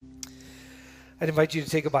I'd invite you to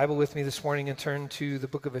take a Bible with me this morning and turn to the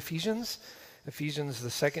book of Ephesians. Ephesians, the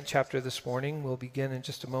second chapter this morning. We'll begin in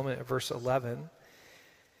just a moment at verse 11.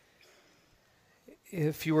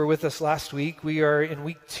 If you were with us last week, we are in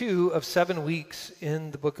week 2 of 7 weeks in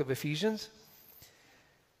the book of Ephesians.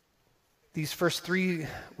 These first 3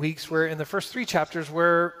 weeks were in the first 3 chapters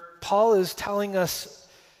where Paul is telling us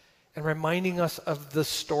and reminding us of the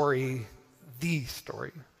story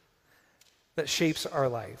that shapes our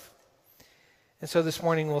life. And so this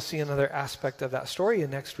morning we'll see another aspect of that story, and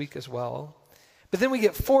next week as well. But then we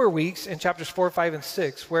get 4 weeks in chapters 4, 5, and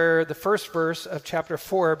 6, where the first verse of chapter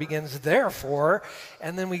 4 begins, therefore,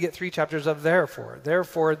 and then we get 3 chapters of therefore.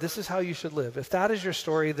 Therefore, this is how you should live. If that is your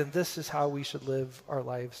story, then this is how we should live our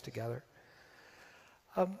lives together.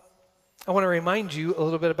 I want to remind you a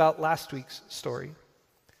little bit about last week's story.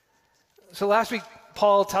 So last week,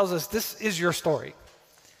 Paul tells us this is your story.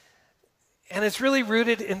 And it's really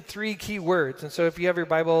rooted in 3 key words. And so if you have your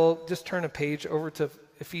Bible, just turn a page over to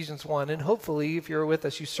Ephesians 1. And hopefully, if you're with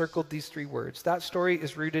us, you circled these 3 words. That story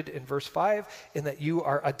is rooted in verse 5, in that you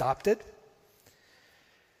are adopted,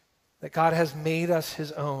 that God has made us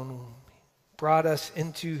his own, brought us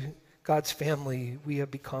into God's family. We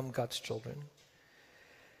have become God's children.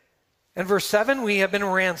 In verse 7, we have been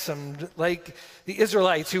ransomed, like the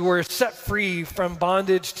Israelites who were set free from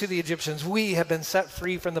bondage to the Egyptians. We have been set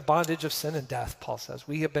free from the bondage of sin and death, Paul says.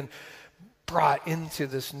 We have been brought into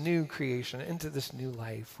this new creation, into this new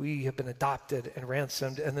life. We have been adopted and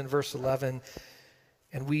ransomed. And then verse 11,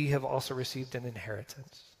 and we have also received an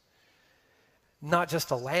inheritance. Not just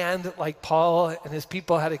a land like Paul and his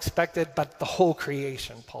people had expected, but the whole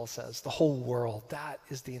creation, Paul says, the whole world. That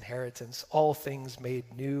is the inheritance, all things made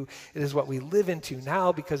new. It is what we live into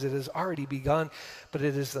now because it has already begun, but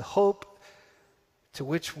it is the hope to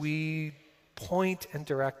which we point and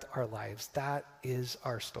direct our lives. That is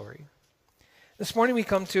our story. This morning we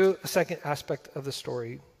come to a second aspect of the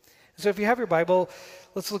story. So if you have your Bible,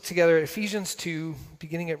 let's look together at Ephesians 2,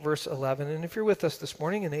 beginning at verse 11. And if you're with us this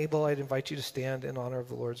morning and able, I'd invite you to stand in honor of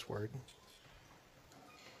the Lord's word.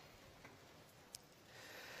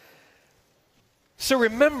 So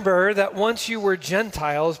remember that once you were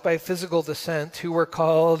Gentiles by physical descent, who were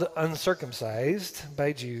called uncircumcised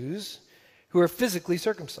by Jews, who are physically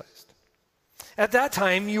circumcised. At that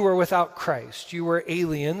time, you were without Christ. You were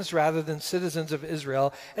aliens rather than citizens of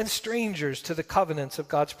Israel and strangers to the covenants of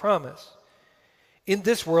God's promise. In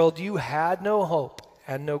this world, you had no hope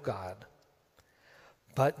and no God.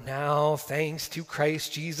 But now, thanks to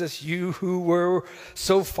Christ Jesus, you who were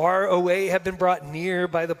so far away have been brought near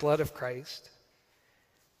by the blood of Christ.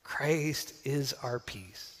 Christ is our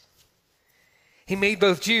peace. He made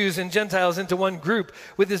both Jews and Gentiles into one group.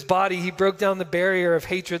 With his body, he broke down the barrier of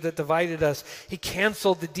hatred that divided us. He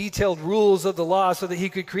canceled the detailed rules of the law so that he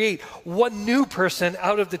could create one new person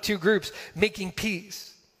out of the 2 groups, making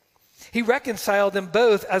peace. He reconciled them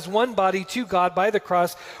both as one body to God by the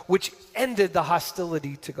cross, which ended the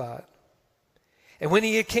hostility to God. And when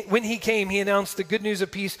he came, he announced the good news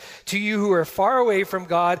of peace to you who are far away from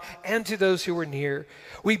God and to those who were near.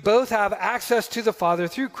 We both have access to the Father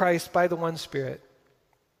through Christ by the one Spirit.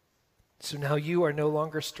 So now you are no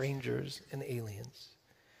longer strangers and aliens.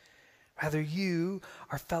 Rather, you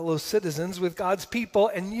are fellow citizens with God's people,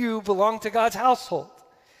 and you belong to God's household.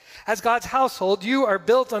 As God's household, you are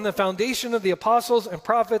built on the foundation of the apostles and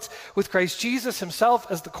prophets, with Christ Jesus himself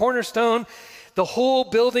as the cornerstone. The whole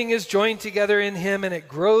building is joined together in him, and it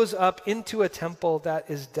grows up into a temple that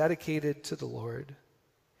is dedicated to the Lord.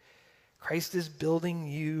 Christ is building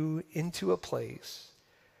you into a place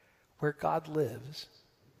where God lives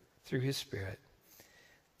through his Spirit.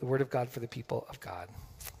 The word of God for the people of God.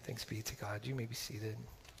 Thanks be to God. You may be seated.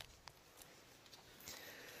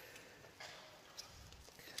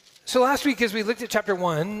 So last week, as we looked at chapter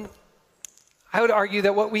 1, I would argue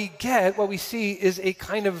that what we see is a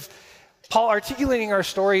kind of Paul articulating our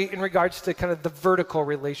story in regards to kind of the vertical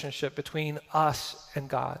relationship between us and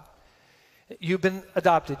God. You've been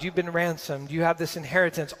adopted, you've been ransomed, you have this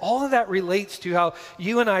inheritance. All of that relates to how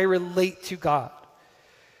you and I relate to God.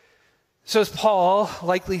 So as Paul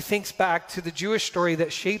likely thinks back to the Jewish story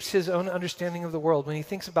that shapes his own understanding of the world, when he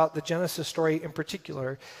thinks about the Genesis story in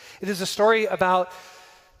particular, it is a story about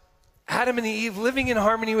Adam and Eve living in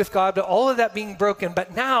harmony with God, but all of that being broken.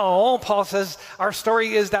 But now, Paul says, our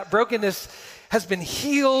story is that brokenness has been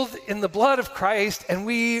healed in the blood of Christ, and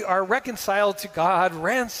we are reconciled to God,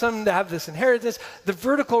 ransomed to have this inheritance. The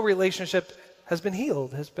vertical relationship has been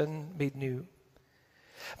healed, has been made new.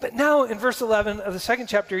 But now in verse 11 of the second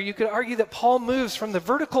chapter, you could argue that Paul moves from the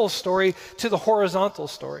vertical story to the horizontal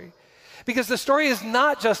story. Because the story is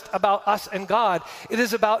not just about us and God. It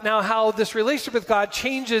is about now how this relationship with God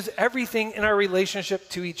changes everything in our relationship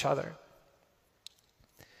to each other.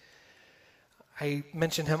 I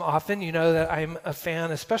mention him often. You know that I'm a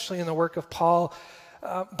fan, especially in the work of Paul,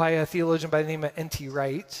 by a theologian by the name of N.T.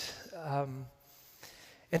 Wright.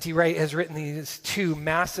 N.T. Wright has written these 2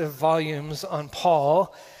 massive volumes on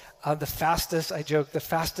Paul. The fastest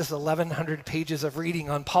 1,100 pages of reading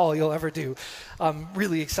on Paul you'll ever do.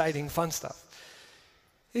 Really exciting, fun stuff.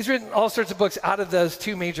 He's written all sorts of books out of those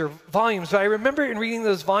 2 major volumes, but I remember in reading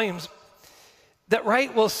those volumes that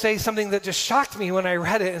Wright will say something that just shocked me when I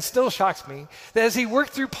read it and still shocks me, that as he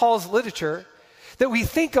worked through Paul's literature, that we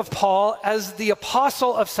think of Paul as the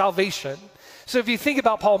apostle of salvation. So if you think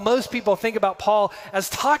about Paul, most people think about Paul as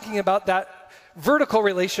talking about that vertical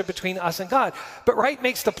relationship between us and God. But Wright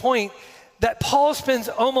makes the point that Paul spends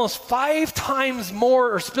almost 5 times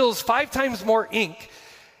more, or spills 5 times more ink,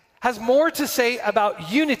 has more to say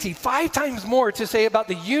about unity, 5 times more to say about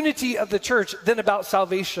the unity of the church than about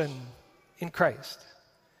salvation in Christ.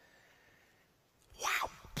 Wow.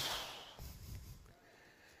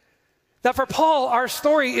 Now for Paul, our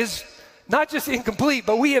story is not just incomplete,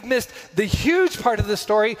 but we have missed the huge part of the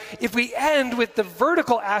story if we end with the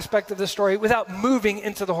vertical aspect of the story without moving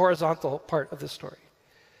into the horizontal part of the story.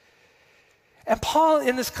 And Paul,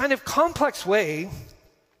 in this kind of complex way,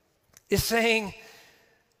 is saying,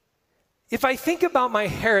 if I think about my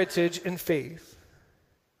heritage in faith,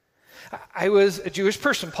 I was a Jewish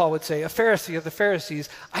person, Paul would say, a Pharisee of the Pharisees.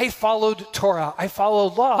 I followed Torah, I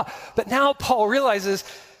followed law. But now Paul realizes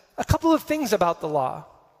a couple of things about the law.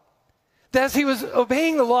 That as he was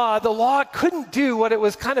obeying the law couldn't do what it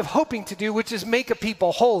was kind of hoping to do, which is make a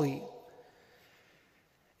people holy.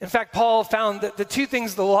 In fact, Paul found that the 2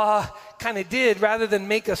 things the law kind of did, rather than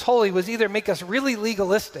make us holy, was either make us really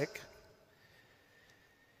legalistic,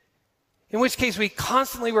 in which case we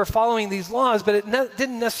constantly were following these laws, but it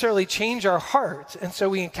didn't necessarily change our hearts. And so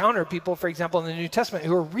we encounter people, for example, in the New Testament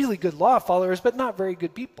who are really good law followers, but not very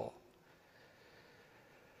good people.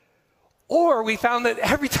 Or we found that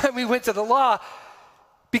every time we went to the law,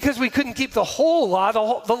 because we couldn't keep the whole law,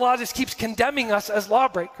 the law just keeps condemning us as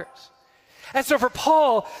lawbreakers. And so for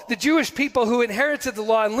Paul, the Jewish people who inherited the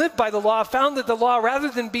law and lived by the law found that the law, rather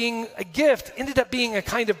than being a gift, ended up being a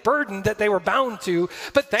kind of burden that they were bound to.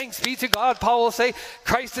 But thanks be to God, Paul will say,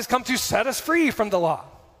 Christ has come to set us free from the law.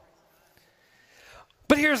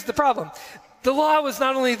 But here's the problem. The law was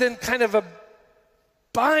not only then kind of a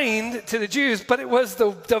bind to the Jews, but it was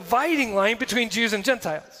the dividing line between Jews and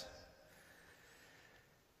Gentiles.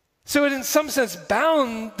 So it in some sense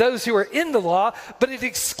bound those who were in the law, but it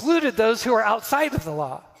excluded those who are outside of the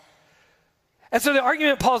law. And so the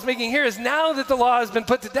argument Paul's making here is, now that the law has been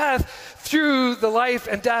put to death through the life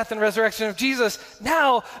and death and resurrection of Jesus,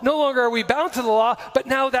 now no longer are we bound to the law, but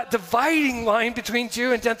now that dividing line between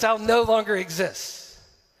Jew and Gentile no longer exists.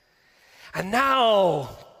 And now,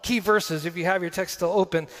 key verses, if you have your text still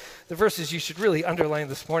open, the verses you should really underline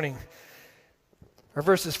this morning are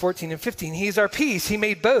verses 14 and 15. He is our peace. He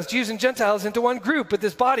made both Jews and Gentiles into one group. With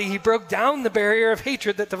this body, he broke down the barrier of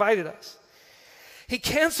hatred that divided us. He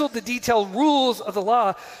canceled the detailed rules of the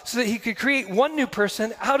law so that he could create one new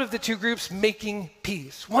person out of the 2 groups, making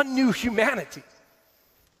peace, one new humanity.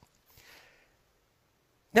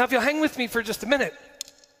 Now, if you'll hang with me for just a minute,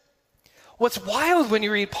 what's wild when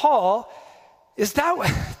you read Paul is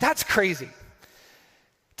that's crazy,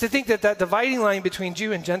 to think that that dividing line between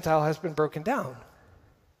Jew and Gentile has been broken down.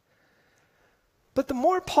 But the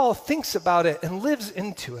more Paul thinks about it and lives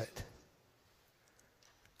into it,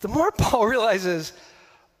 the more Paul realizes,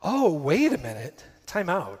 oh, wait a minute, time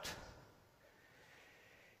out.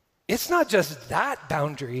 It's not just that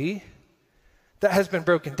boundary that has been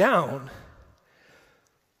broken down,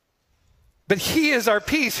 but he is our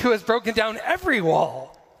peace who has broken down every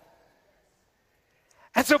wall.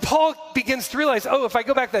 And so Paul begins to realize, oh, if I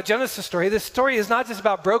go back to that Genesis story, this story is not just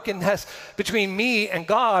about brokenness between me and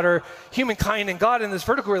God, or humankind and God in this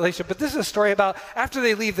vertical relationship, but this is a story about after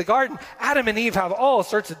they leave the garden, Adam and Eve have all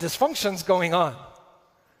sorts of dysfunctions going on.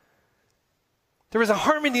 There was a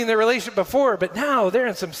harmony in their relationship before, but now they're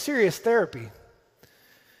in some serious therapy. And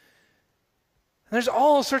there's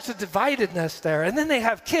all sorts of dividedness there. And then they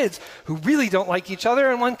have kids who really don't like each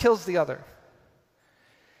other, and one kills the other.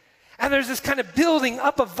 And there's this kind of building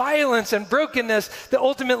up of violence and brokenness that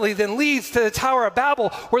ultimately then leads to the Tower of Babel,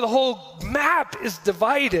 where the whole map is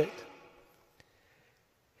divided.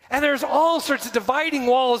 And there's all sorts of dividing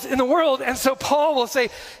walls in the world. And so Paul will say,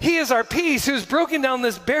 he is our peace who's broken down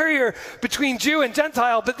this barrier between Jew and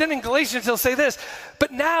Gentile. But then in Galatians, he'll say this,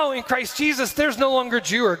 but now in Christ Jesus, there's no longer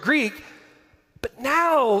Jew or Greek, But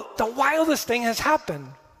now the wildest thing has happened.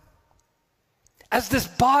 As this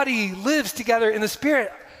body lives together in the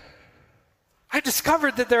Spirit, I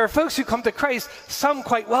discovered that there are folks who come to Christ, some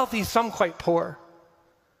quite wealthy, some quite poor.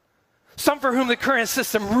 Some for whom the current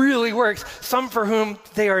system really works, some for whom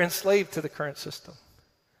they are enslaved to the current system.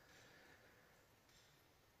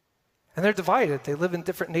 And they're divided. They live in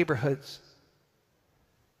different neighborhoods.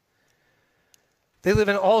 They live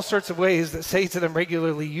in all sorts of ways that say to them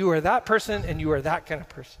regularly, you are that person and you are that kind of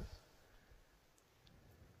person.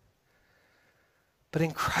 But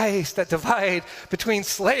in Christ, that divide between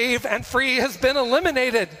slave and free has been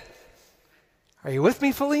eliminated. Are you with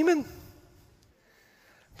me, Philemon? I'm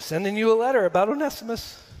sending you a letter about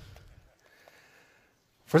Onesimus.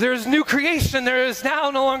 For there is new creation, there is now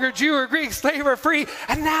no longer Jew or Greek, slave or free.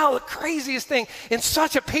 And now the craziest thing, in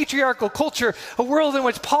such a patriarchal culture, a world in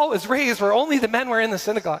which Paul was raised where only the men were in the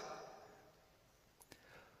synagogue,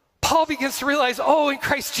 Paul begins to realize, in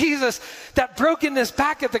Christ Jesus, that brokenness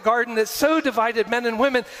back at the garden that so divided men and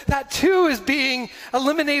women, that too is being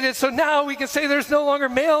eliminated. So now we can say there's no longer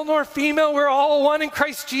male nor female. We're all one in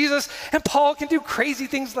Christ Jesus. And Paul can do crazy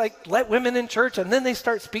things like let women in church, and then they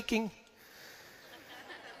start speaking.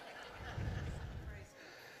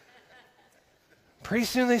 Pretty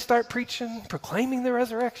soon they start preaching, proclaiming the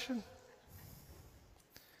resurrection.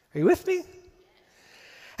 Are you with me?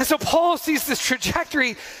 And so Paul sees this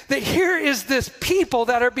trajectory that here is this people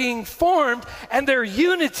that are being formed and their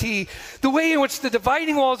unity, the way in which the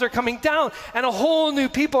dividing walls are coming down and a whole new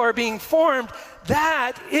people are being formed,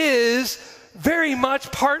 that is very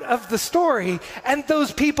much part of the story. And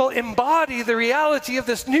those people embody the reality of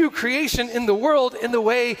this new creation in the world in the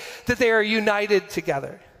way that they are united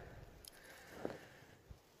together.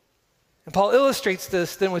 And Paul illustrates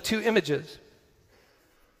this then with two images,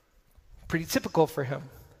 pretty typical for him.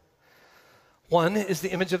 One is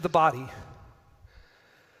the image of the body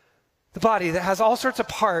that has all sorts of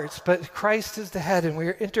parts, but Christ is the head and we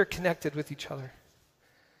are interconnected with each other.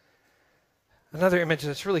 Another image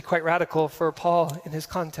that's really quite radical for Paul in his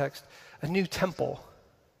context, a new temple.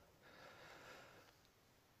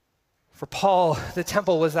 For Paul, the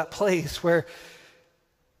temple was that place where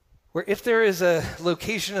if there is a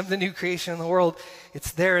location of the new creation in the world,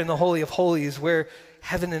 it's there in the Holy of Holies where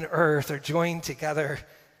heaven and earth are joined together.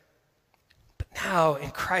 But now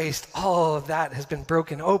in Christ, all of that has been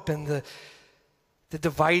broken open. The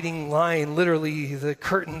dividing line, literally the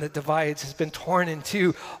curtain that divides, has been torn in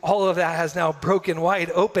two. All of that has now broken wide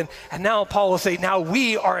open. And now Paul will say, now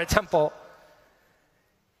we are a temple.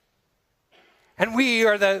 And we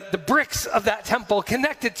are the bricks of that temple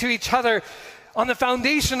connected to each other on the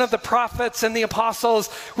foundation of the prophets and the apostles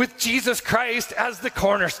with Jesus Christ as the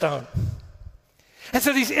cornerstone. And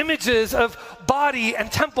so these images of body and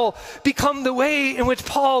temple become the way in which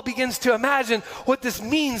Paul begins to imagine what this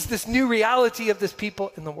means, this new reality of this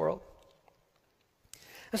people in the world.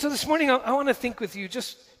 And so this morning, I want to think with you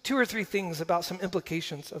just two or three things about some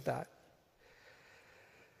implications of that.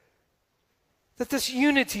 That this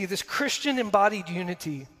unity, this Christian embodied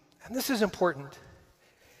unity, and this is important,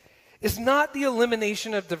 is not the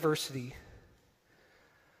elimination of diversity,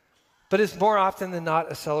 but is more often than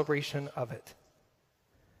not a celebration of it.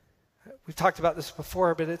 We've talked about this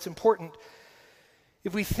before, but it's important.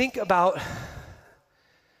 If we think about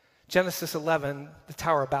Genesis 11, the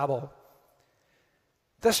Tower of Babel,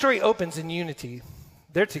 that story opens in unity.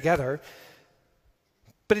 They're together,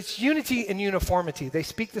 but it's unity and uniformity. They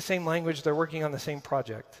speak the same language, they're working on the same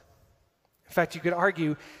project. In fact, you could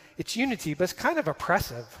argue it's unity, but it's kind of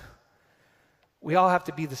oppressive. We all have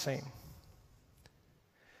to be the same.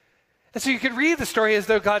 And so you could read the story as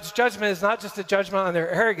though God's judgment is not just a judgment on their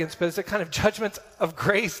arrogance, but it's a kind of judgment of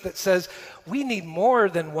grace that says we need more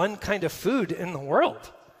than one kind of food in the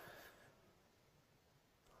world.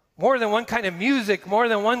 More than one kind of music, more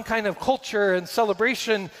than one kind of culture and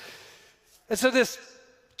celebration. And so this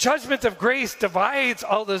judgment of grace divides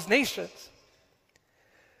all those nations.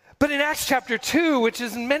 But in Acts chapter 2, which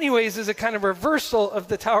is in many ways is a kind of reversal of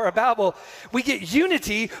the Tower of Babel, we get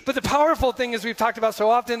unity, but the powerful thing, as we've talked about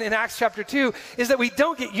so often in Acts chapter 2, is that we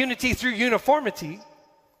don't get unity through uniformity,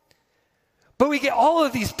 but we get all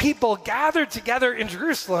of these people gathered together in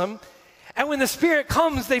Jerusalem, and when the Spirit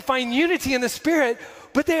comes, they find unity in the Spirit,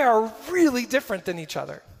 but they are really different than each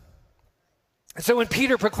other. And so when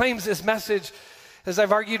Peter proclaims this message, as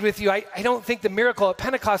I've argued with you, I don't think the miracle at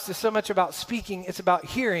Pentecost is so much about speaking, it's about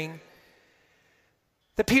hearing.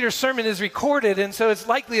 that Peter's sermon is recorded, and so it's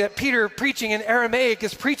likely that Peter, preaching in Aramaic,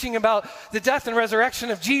 is preaching about the death and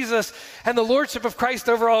resurrection of Jesus and the lordship of Christ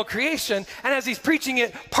over all creation. And as he's preaching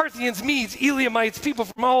it, Parthians, Medes, Elamites, people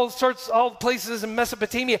from all places in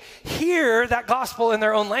Mesopotamia hear that gospel in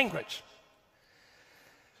their own language.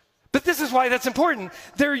 But this is why that's important.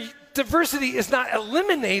 Their diversity is not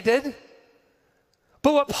eliminated,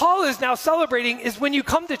 but what Paul is now celebrating is when you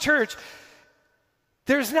come to church,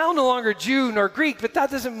 there's now no longer Jew nor Greek, but that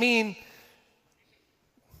doesn't mean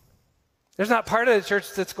there's not part of the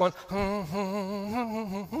church that's going,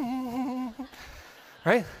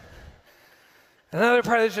 right? Another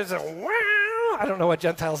part of the church is, wow. I don't know what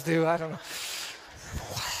Gentiles do. I don't know.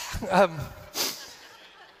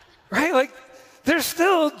 Right? Like, there's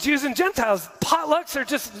still Jews and Gentiles. Potlucks are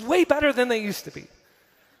just way better than they used to be.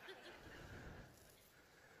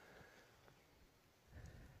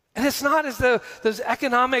 And it's not as though those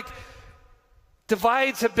economic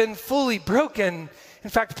divides have been fully broken. In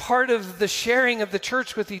fact, part of the sharing of the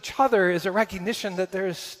church with each other is a recognition that there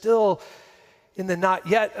is still, in the not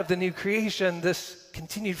yet of the new creation, this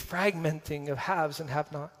continued fragmenting of haves and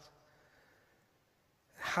have-nots.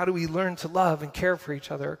 How do we learn to love and care for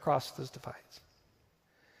each other across those divides?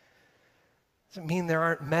 Doesn't mean there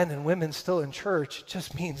aren't men and women still in church. It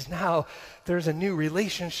just means now there's a new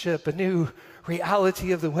relationship, a new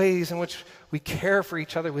reality of the ways in which we care for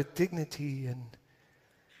each other with dignity and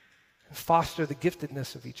foster the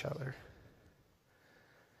giftedness of each other.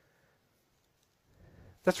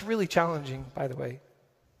 That's really challenging, by the way.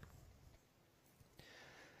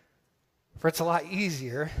 For it's a lot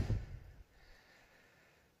easier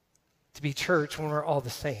to be church when we're all the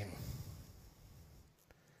same.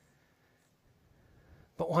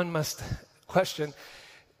 But one must question,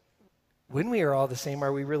 when we are all the same,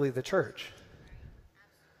 are we really the church?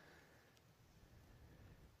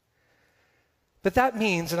 But that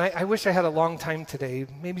means, and I wish I had a long time today,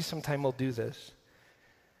 maybe sometime we'll do this,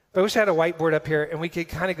 but I wish I had a whiteboard up here and we could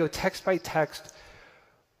kind of go text by text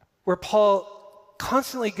where Paul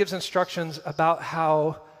constantly gives instructions about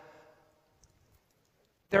how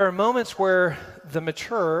there are moments where the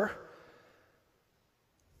mature,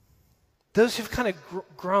 those who've kind of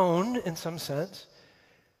grown in some sense,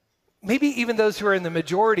 maybe even those who are in the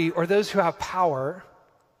majority or those who have power,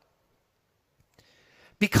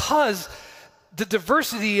 because the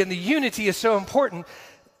diversity and the unity is so important,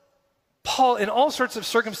 Paul, in all sorts of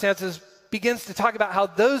circumstances, begins to talk about how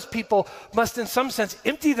those people must, in some sense,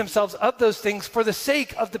 empty themselves of those things for the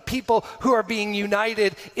sake of the people who are being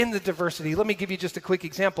united in the diversity. Let me give you just a quick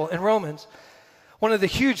example. In Romans, one of the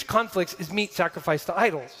huge conflicts is meat sacrificed to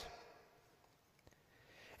idols.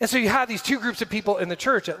 And so you have these two groups of people in the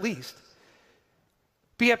church, at least.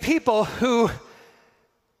 But you have people who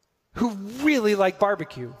really like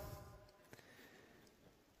barbecue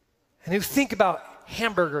and who think about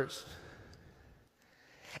hamburgers.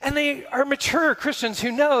 And they are mature Christians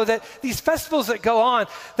who know that these festivals that go on,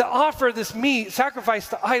 that offer this meat sacrificed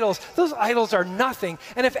to idols, those idols are nothing.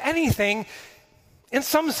 And if anything, in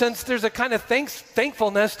some sense, there's a kind of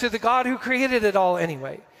thankfulness to the God who created it all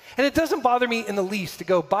anyway. And it doesn't bother me in the least to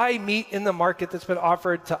go buy meat in the market that's been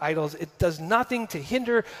offered to idols. It does nothing to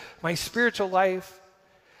hinder my spiritual life.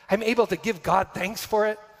 I'm able to give God thanks for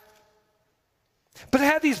it. But I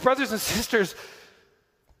have these brothers and sisters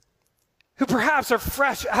who perhaps are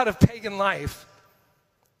fresh out of pagan life,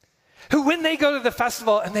 who when they go to the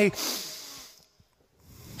festival and they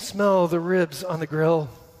smell the ribs on the grill,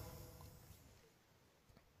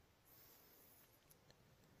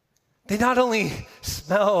 they not only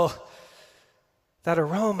smell that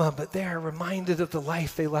aroma, but they are reminded of the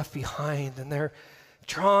life they left behind, and they're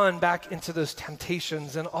drawn back into those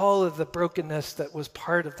temptations and all of the brokenness that was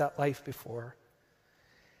part of that life before.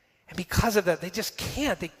 And because of that, they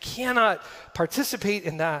cannot participate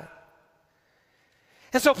in that.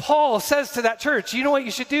 And so Paul says to that church, you know what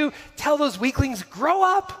you should do? Tell those weaklings, grow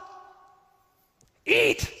up,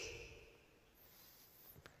 eat,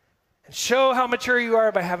 and show how mature you are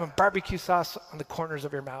by having barbecue sauce on the corners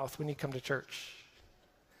of your mouth when you come to church.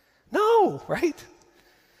 No, right?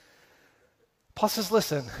 Paul says,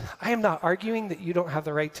 listen, I am not arguing that you don't have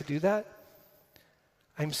the right to do that.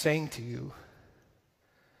 I'm saying to you,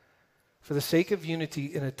 for the sake of unity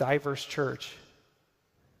in a diverse church,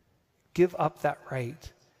 give up that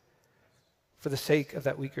right for the sake of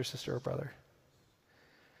that weaker sister or brother.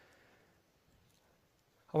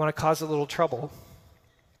 I want to cause a little trouble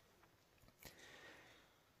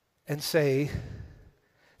and say,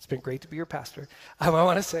 it's been great to be your pastor. I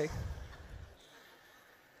want to say,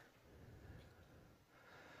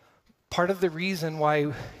 part of the reason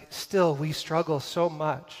why still we struggle so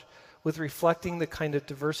much with reflecting the kind of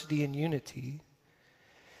diversity and unity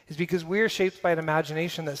is because we are shaped by an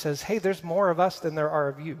imagination that says, hey, there's more of us than there are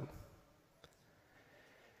of you.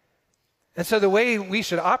 And so the way we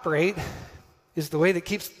should operate is the way that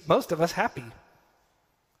keeps most of us happy.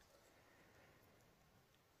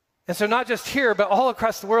 And so not just here, but all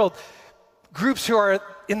across the world, groups who are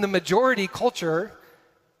in the majority culture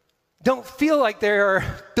don't feel like they're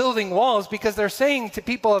building walls because they're saying to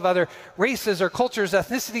people of other races or cultures,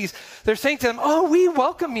 ethnicities, they're saying to them, oh, we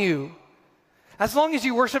welcome you as long as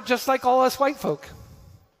you worship just like all us white folk.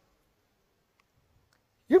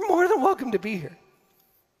 You're more than welcome to be here.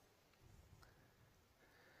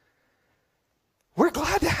 We're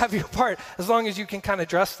glad to have you a part as long as you can kind of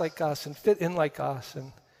dress like us and fit in like us.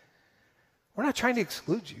 And we're not trying to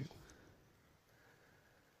exclude you.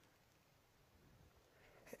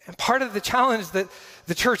 And part of the challenge that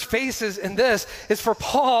the church faces in this is for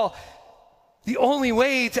Paul, the only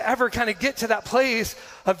way to ever kind of get to that place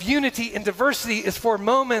of unity and diversity is for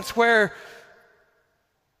moments where,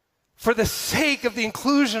 for the sake of the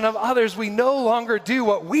inclusion of others, we no longer do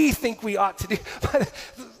what we think we ought to do.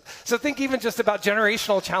 So think even just about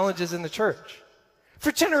generational challenges in the church.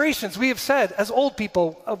 For generations, we have said, as old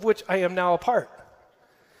people, of which I am now a part,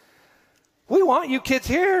 we want you kids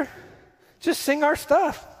here. Just sing our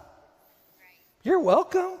stuff. You're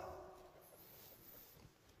welcome.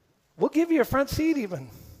 We'll give you a front seat even.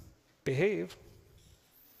 Behave.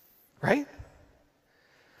 Right?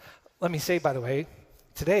 Let me say, by the way,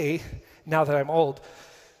 today, now that I'm old,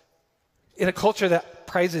 in a culture that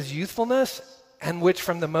prizes youthfulness, and which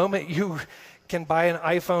from the moment you can buy an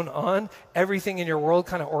iPhone on, everything in your world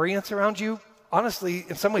kind of orients around you, honestly,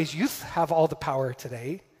 in some ways, youth have all the power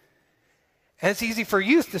today. And it's easy for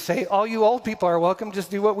youth to say, all you old people are welcome, just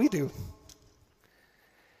do what we do.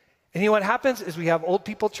 And you know what happens is we have old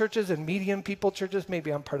people churches and medium people churches. Maybe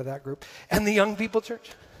I'm part of that group. And the young people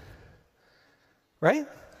church. Right?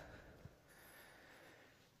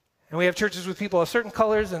 And we have churches with people of certain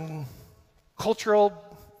colors and cultural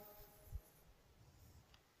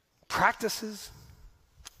practices.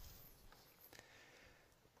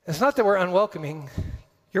 It's not that we're unwelcoming.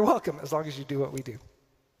 You're welcome as long as you do what we do.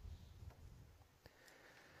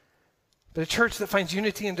 But a church that finds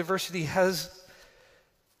unity and diversity has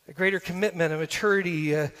a greater commitment, a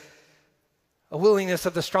maturity, a willingness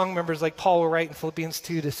of the strong members like Paul will write in Philippians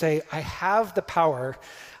 2 to say, I have the power,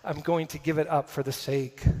 I'm going to give it up for the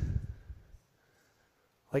sake.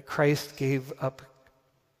 Like Christ gave up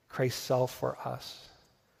Christ's self for us.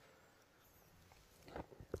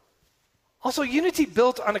 Also, unity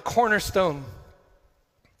built on a cornerstone.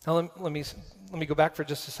 Now let me go back for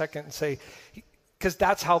just a second and say, because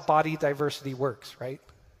that's how body diversity works, right?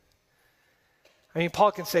 I mean,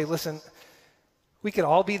 Paul can say, listen, we could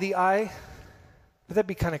all be the eye, but that'd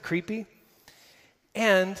be kind of creepy.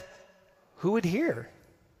 And who would hear?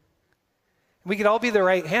 We could all be the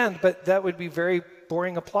right hand, but that would be very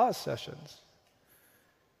boring applause sessions.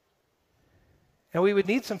 And we would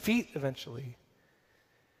need some feet eventually.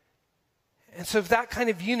 And so if that kind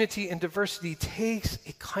of unity and diversity takes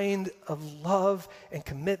a kind of love and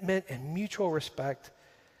commitment and mutual respect,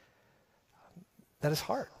 that is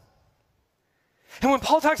hard. And when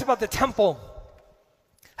Paul talks about the temple,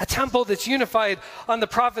 a temple that's unified on the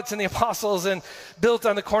prophets and the apostles and built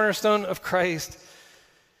on the cornerstone of Christ,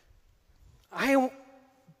 I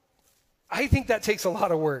think that takes a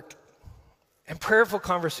lot of work and prayerful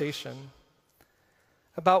conversation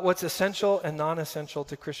about what's essential and non-essential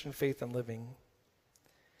to Christian faith and living.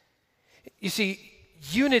 You see,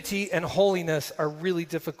 unity and holiness are really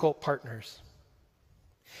difficult partners.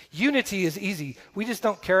 Unity is easy. We just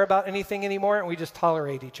don't care about anything anymore and we just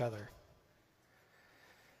tolerate each other.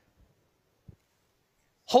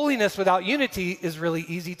 Holiness without unity is really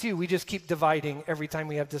easy too. We just keep dividing every time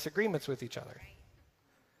we have disagreements with each other.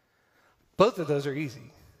 Both of those are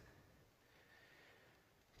easy.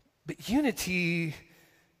 But unity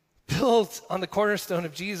built on the cornerstone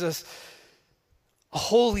of Jesus, a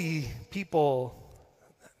holy people,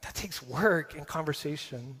 that takes work and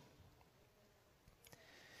conversation.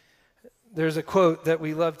 There's a quote that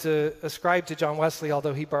we love to ascribe to John Wesley,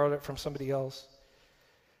 although he borrowed it from somebody else.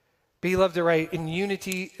 But he loved to write, in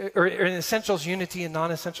unity, or in essentials, unity, in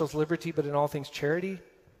non-essentials, liberty, but in all things, charity.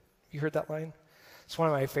 You heard that line? It's one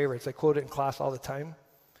of my favorites. I quote it in class all the time.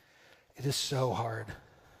 It is so hard.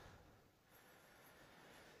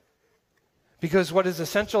 Because what is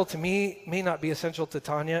essential to me may not be essential to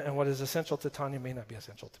Tanya, and what is essential to Tanya may not be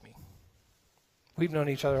essential to me. We've known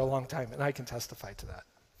each other a long time, and I can testify to that.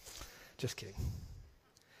 Just kidding.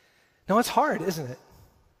 No, it's hard, isn't it?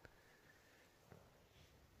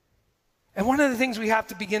 And one of the things we have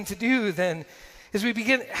to begin to do then is we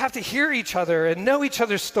have to hear each other and know each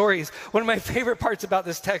other's stories. One of my favorite parts about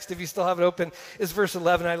this text, if you still have it open, is verse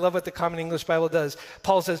 11. I love what the Common English Bible does.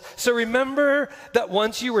 Paul says, so remember that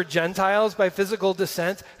once you were Gentiles by physical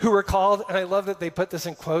descent who were called, and I love that they put this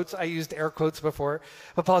in quotes. I used air quotes before.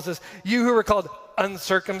 But Paul says, you who were called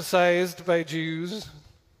uncircumcised by Jews.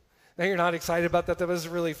 Now you're not excited about that. That was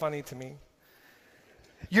really funny to me.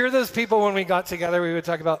 You're those people when we got together, we would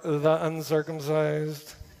talk about the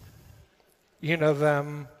uncircumcised. You know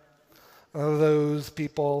them, those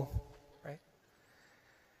people, right?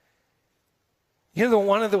 You know,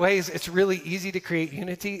 one of the ways it's really easy to create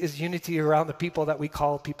unity is unity around the people that we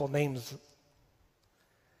call people names.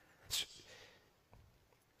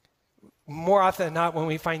 More often than not, when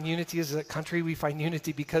we find unity as a country, we find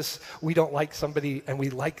unity because we don't like somebody and we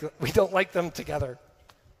don't like them together.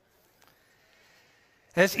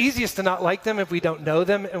 And it's easiest to not like them if we don't know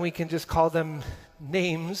them and we can just call them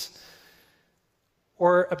names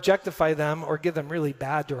or objectify them or give them really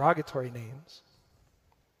bad derogatory names.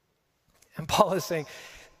 And Paul is saying,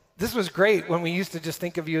 this was great when we used to just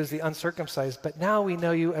think of you as the uncircumcised, but now we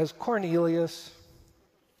know you as Cornelius.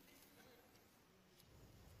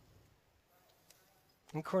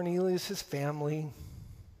 And Cornelius, his family.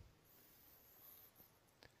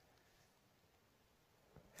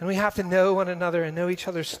 And we have to know one another and know each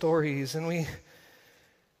other's stories. And we're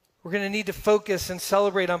going to need to focus and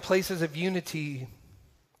celebrate on places of unity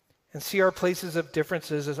and see our places of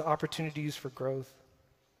differences as opportunities for growth.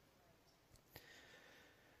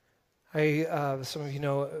 Some of you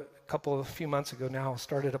know, a few months ago now,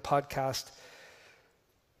 started a podcast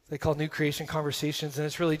they call New Creation Conversations, and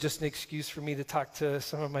it's really just an excuse for me to talk to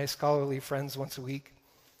some of my scholarly friends once a week.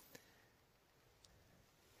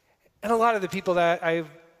 And a lot of the people that I've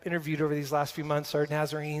interviewed over these last few months are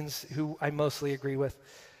Nazarenes who I mostly agree with.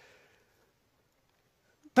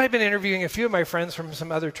 But I've been interviewing a few of my friends from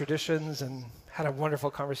some other traditions and had a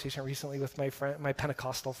wonderful conversation recently with my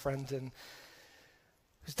Pentecostal friend, and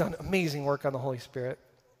who's done amazing work on the Holy Spirit.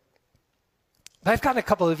 But I've gotten a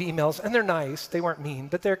couple of emails, and they're nice. They weren't mean,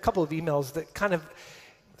 but there are a couple of emails that kind of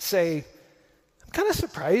say, I'm kind of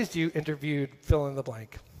surprised you interviewed fill in the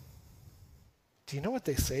blank. Do you know what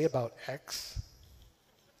they say about X?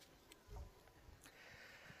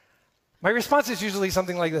 My response is usually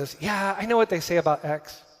something like this. Yeah, I know what they say about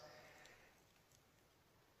X.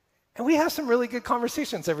 And we have some really good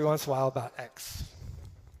conversations every once in a while about X.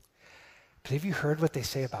 But have you heard what they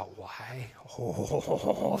say about Y?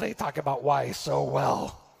 Oh, they talk about Y so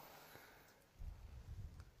well.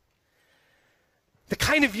 The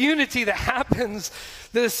kind of unity that happens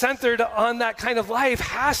that is centered on that kind of life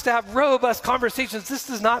has to have robust conversations. This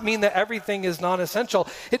does not mean that everything is non-essential.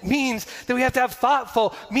 It means that we have to have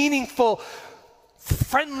thoughtful, meaningful,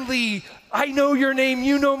 friendly, I know your name,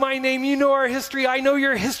 you know my name, you know our history, I know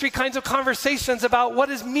your history kinds of conversations about what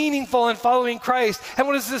is meaningful in following Christ and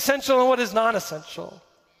what is essential and what is non-essential.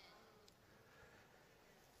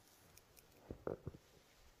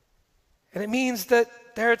 And it means that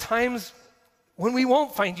there are times when we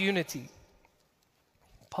won't find unity.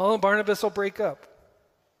 Paul and Barnabas will break up.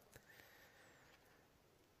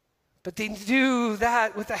 But they do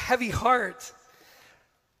that with a heavy heart,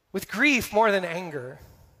 with grief more than anger.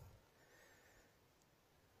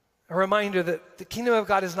 A reminder that the kingdom of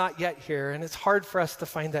God is not yet here, and it's hard for us to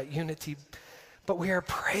find that unity. But we are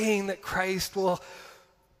praying that Christ will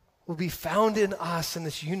be found in us, and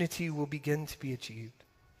this unity will begin to be achieved.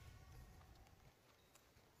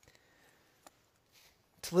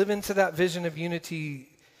 To live into that vision of unity,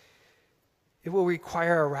 it will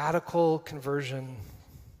require a radical conversion.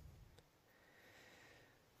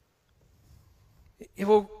 It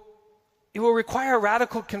will require a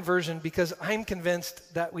radical conversion because I'm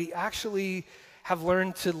convinced that we actually have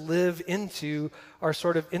learned to live into our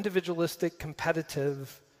sort of individualistic,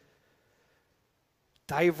 competitive,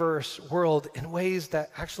 diverse world in ways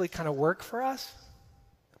that actually kind of work for us.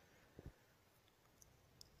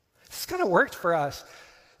 This kind of worked for us,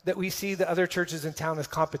 that we see the other churches in town as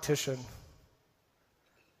competition,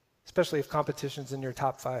 especially if competition's in your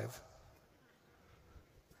top 5.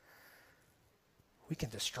 We can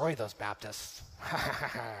destroy those Baptists.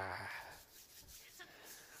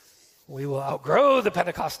 We will outgrow the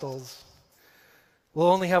Pentecostals. We'll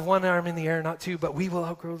only have one arm in the air, not two, but we will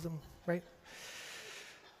outgrow them, right?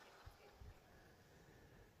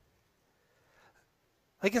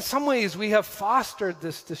 Like in some ways, we have fostered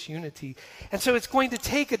this unity. And so it's going to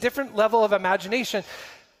take a different level of imagination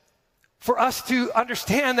for us to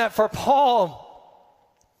understand that for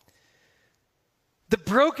Paul, the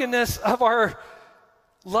brokenness of our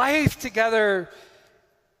life together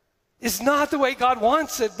is not the way God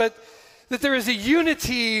wants it, but that there is a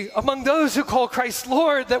unity among those who call Christ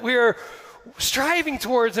Lord that we are striving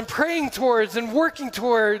towards and praying towards and working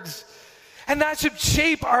towards. And that should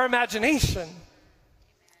shape our imagination.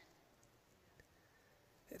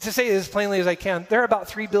 To say it as plainly as I can, there are about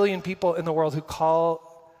 3 billion people in the world who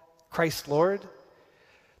call Christ Lord.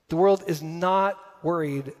 The world is not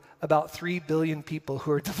worried about 3 billion people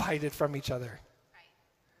who are divided from each other.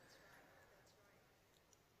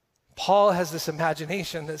 Paul has this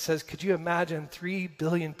imagination that says, could you imagine 3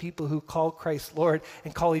 billion people who call Christ Lord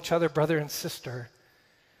and call each other brother and sister?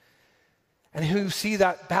 And who see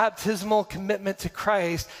that baptismal commitment to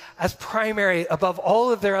Christ as primary above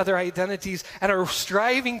all of their other identities and are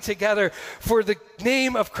striving together for the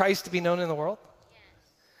name of Christ to be known in the world? Yes.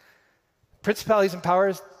 Principalities and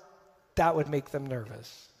powers, that would make them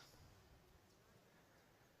nervous.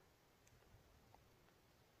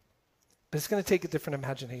 But it's going to take a different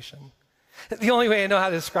imagination. The only way I know how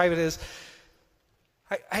to describe it is,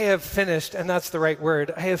 I have finished, and that's the right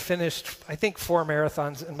word, I have finished, I think, 4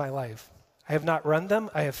 marathons in my life. I have not run them,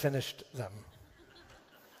 I have finished them.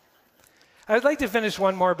 I would like to finish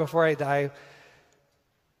one more before I die,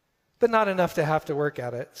 but not enough to have to work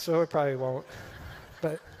at it, so I probably won't.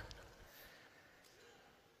 But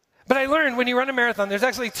I learned when you run a marathon, there's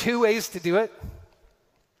actually 2 ways to do it.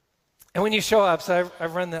 And when you show up, so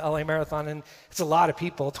I've run the LA Marathon, and it's a lot of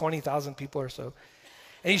people, 20,000 people or so.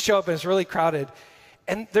 And you show up, and it's really crowded.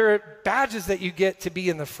 And there are badges that you get to be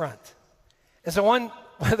in the front. And so one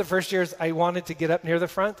of the first years, I wanted to get up near the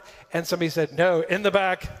front, and somebody said, no, in the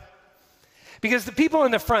back. Because the people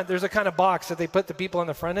in the front, there's a kind of box that they put the people in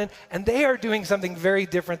the front in, and they are doing something very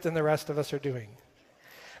different than the rest of us are doing.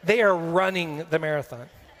 They are running the marathon,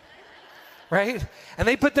 right? And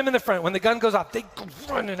they put them in the front. When the gun goes off, they go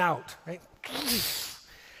running out, right?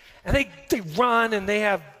 And they run, and they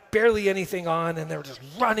have barely anything on, and they're just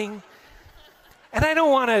running. And I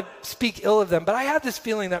don't want to speak ill of them, but I have this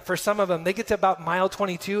feeling that for some of them, they get to about mile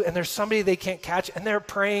 22, and there's somebody they can't catch, and they're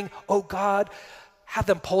praying, oh God, have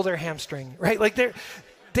them pull their hamstring, right? Like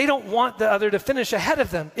they don't want the other to finish ahead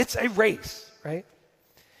of them. It's a race, right?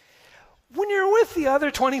 When you're with the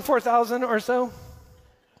other 24,000 or so,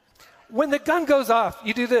 when the gun goes off,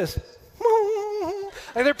 you do this.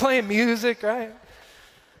 Like they're playing music, right?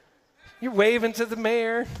 You're waving to the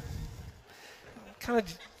mayor, kind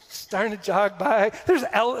of starting to jog by. There's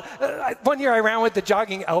 1 year I ran with the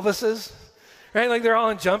jogging Elvises, right? Like they're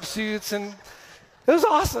all in jumpsuits, and it was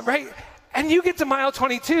awesome, right? And you get to mile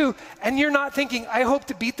 22, and you're not thinking, I hope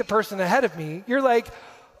to beat the person ahead of me. You're like,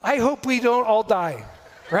 I hope we don't all die,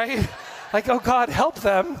 right? Like, oh God, help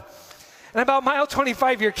them. And about mile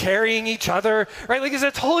 25, you're carrying each other, right? Like it's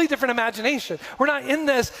a totally different imagination. We're not in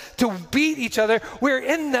this to beat each other. We're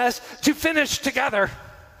in this to finish together.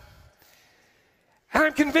 And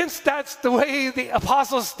I'm convinced that's the way the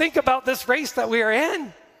apostles think about this race that we are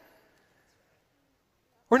in.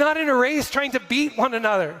 We're not in a race trying to beat one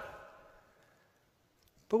another.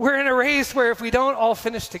 But we're in a race where if we don't all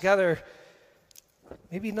finish together,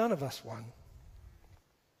 maybe none of us won.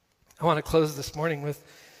 I want to close this morning with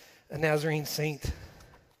a Nazarene saint,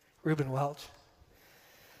 Reuben Welch.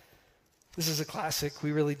 This is a classic.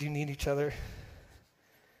 We really do need each other.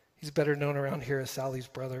 He's better known around here as Sally's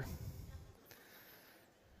brother.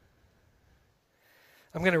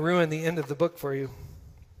 I'm going to ruin the end of the book for you.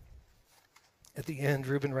 At the end,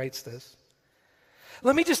 Reuben writes this.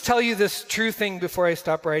 Let me just tell you this true thing before I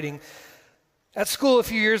stop writing. At school a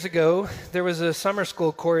few years ago, there was a summer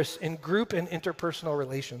school course in group and interpersonal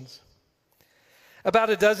relations. About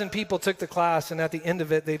a dozen people took the class, and at the end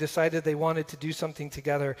of it, they decided they wanted to do something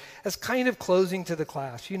together as kind of closing to the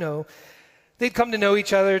class. You know, they'd come to know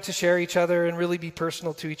each other, to share each other, and really be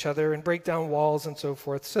personal to each other and break down walls and so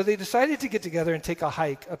forth. So they decided to get together and take a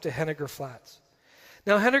hike up to Henniger Flats.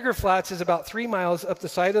 Now, Henniger Flats is about 3 miles up the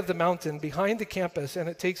side of the mountain behind the campus, and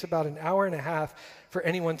it takes about an hour and a half for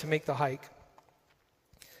anyone to make the hike.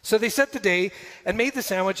 So they set the day and made the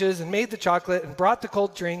sandwiches and made the chocolate and brought the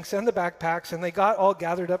cold drinks and the backpacks, and they got all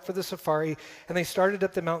gathered up for the safari, and they started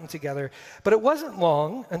up the mountain together. But it wasn't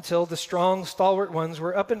long until the strong, stalwart ones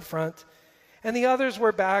were up in front, and the others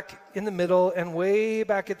were back in the middle, and way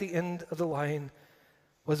back at the end of the line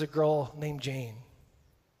was a girl named Jane.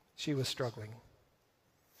 She was struggling.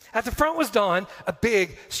 At the front was Don, a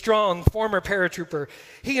big, strong, former paratrooper.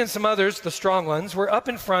 He and some others, the strong ones, were up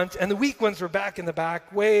in front, and the weak ones were back in the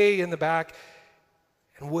back, way in the back,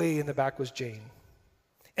 and way in the back was Jane.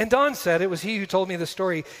 And Don said, it was he who told me the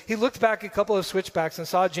story, he looked back a couple of switchbacks and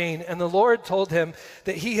saw Jane, and the Lord told him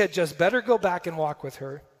that he had just better go back and walk with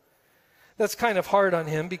her. That's kind of hard on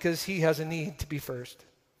him because he has a need to be first.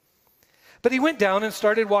 But he went down and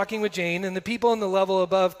started walking with Jane, and the people in the level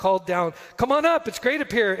above called down, "Come on up, it's great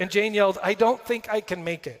up here." And Jane yelled, "I don't think I can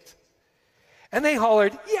make it." And they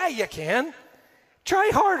hollered, "Yeah, you can. Try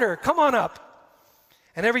harder, come on up."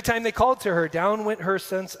 And every time they called to her, down went her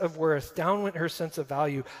sense of worth, down went her sense of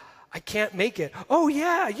value. "I can't make it." "Oh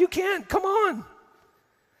yeah, you can, come on."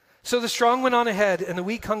 So the strong went on ahead, and the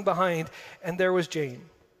weak hung behind, and there was Jane.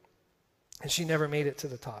 And she never made it to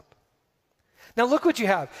the top. Now look what you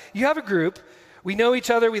have. You have a group. We know each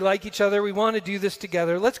other. We like each other. We want to do this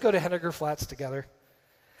together. Let's go to Henniger Flats together.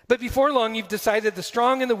 But before long, you've decided the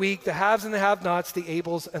strong and the weak, the haves and the have-nots, the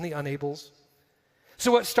ables and the unables.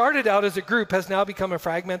 So what started out as a group has now become a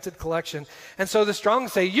fragmented collection. And so the strong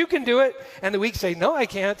say, "You can do it." And the weak say, "No, I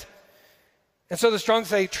can't." And so the strong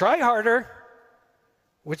say, "Try harder,"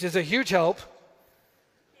 which is a huge help.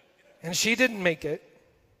 And she didn't make it.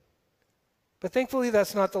 But thankfully,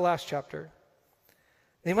 that's not the last chapter.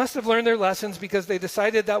 They must have learned their lessons because they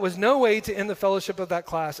decided that was no way to end the fellowship of that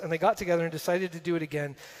class, and they got together and decided to do it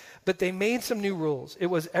again. But they made some new rules. It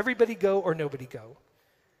was everybody go or nobody go.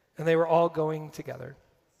 And they were all going together.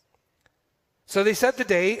 So they set the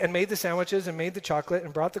day and made the sandwiches and made the chocolate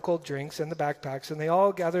and brought the cold drinks and the backpacks, and they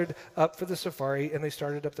all gathered up for the safari, and they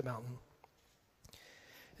started up the mountain.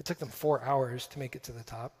 It took them 4 hours to make it to the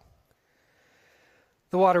top.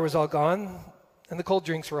 The water was all gone, and the cold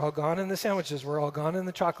drinks were all gone, and the sandwiches were all gone, and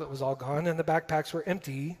the chocolate was all gone, and the backpacks were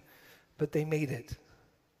empty, but they made it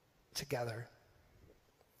together.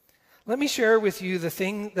 Let me share with you the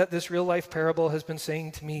thing that this real-life parable has been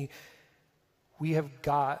saying to me. We have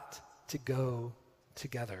got to go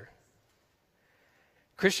together.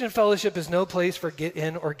 Christian fellowship is no place for get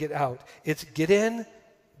in or get out. It's get in,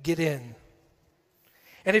 get in.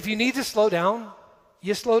 And if you need to slow down,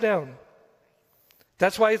 you slow down.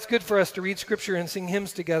 That's why it's good for us to read scripture and sing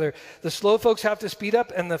hymns together. The slow folks have to speed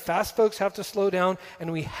up and the fast folks have to slow down,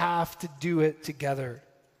 and we have to do it together.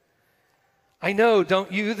 I know,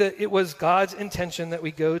 don't you, that it was God's intention that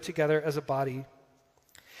we go together as a body.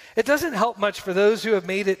 It doesn't help much for those who have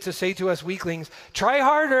made it to say to us weaklings, "Try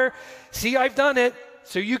harder. See, I've done it,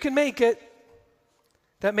 so you can make it."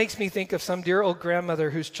 That makes me think of some dear old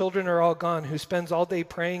grandmother whose children are all gone, who spends all day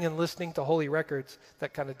praying and listening to holy records.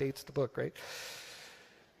 That kind of dates the book, right?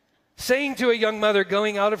 Saying to a young mother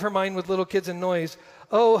going out of her mind with little kids and noise,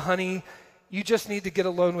 "Oh, honey, you just need to get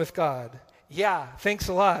alone with God." "Yeah, thanks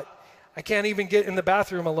a lot. I can't even get in the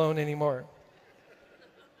bathroom alone anymore."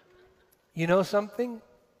 You know something?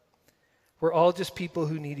 We're all just people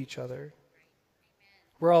who need each other.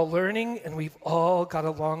 We're all learning, and we've all got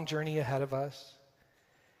a long journey ahead of us.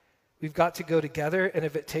 We've got to go together, and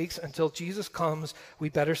if it takes until Jesus comes, we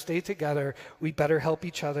better stay together. We better help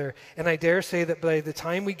each other. And I dare say that by the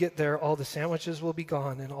time we get there, all the sandwiches will be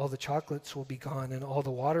gone, and all the chocolates will be gone, and all the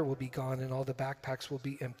water will be gone, and all the backpacks will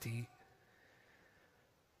be empty.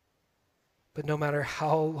 But no matter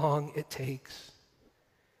how long it takes,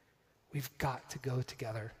 we've got to go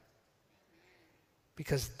together.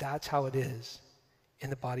 Because that's how it is in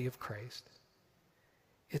the body of Christ.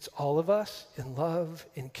 It's all of us in love,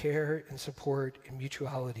 in care, in support, in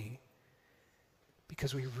mutuality.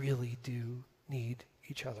 Because we really do need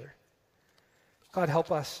each other. God,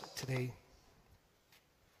 help us today.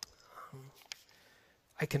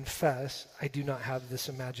 I confess I do not have this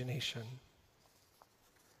imagination.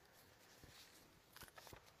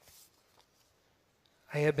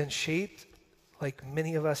 I have been shaped, like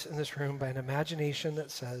many of us in this room, by an imagination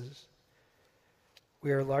that says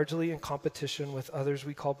we are largely in competition with others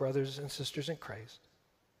we call brothers and sisters in Christ.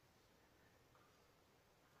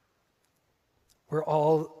 We're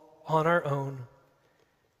all on our own,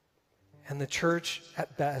 and the church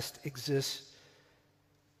at best exists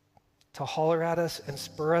to holler at us and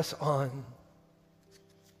spur us on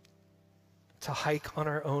to hike on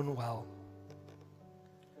our own well.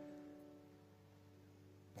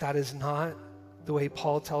 That is not the way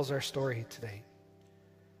Paul tells our story today.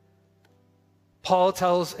 Paul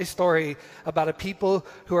tells a story about a people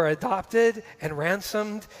who are adopted and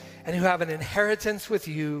ransomed and who have an inheritance with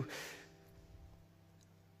you,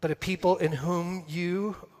 but a people in whom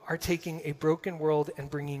you are taking a broken world and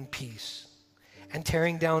bringing peace and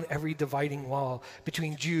tearing down every dividing wall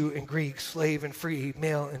between Jew and Greek, slave and free,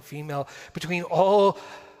 male and female, between all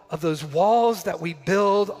of those walls that we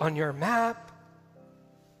build on your map.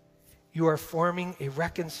 You are forming a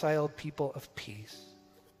reconciled people of peace.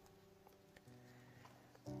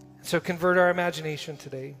 So convert our imagination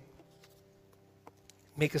today.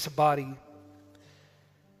 Make us a body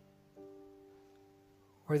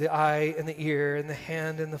where the eye and the ear and the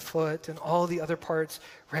hand and the foot and all the other parts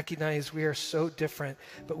recognize we are so different,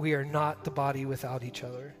 but we are not the body without each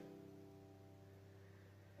other.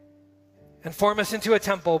 and form us into a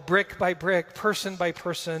temple, brick by brick, person by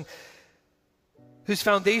person, whose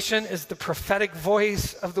foundation is the prophetic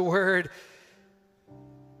voice of the word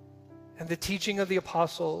and the teaching of the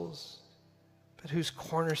apostles, but whose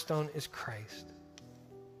cornerstone is Christ.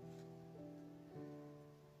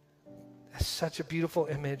 That's such a beautiful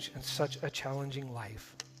image and such a challenging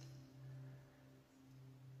life.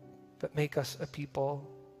 But make us a people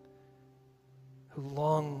who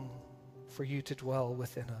long for you to dwell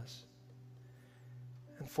within us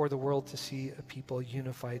and for the world to see a people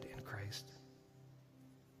unified in Christ,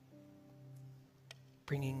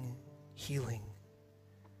 bringing healing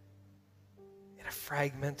in a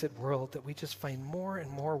fragmented world that we just find more and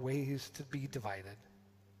more ways to be divided.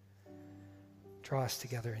 Draw us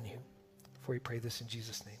together in you. For we pray this in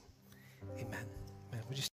Jesus' name. Amen. Amen. Would you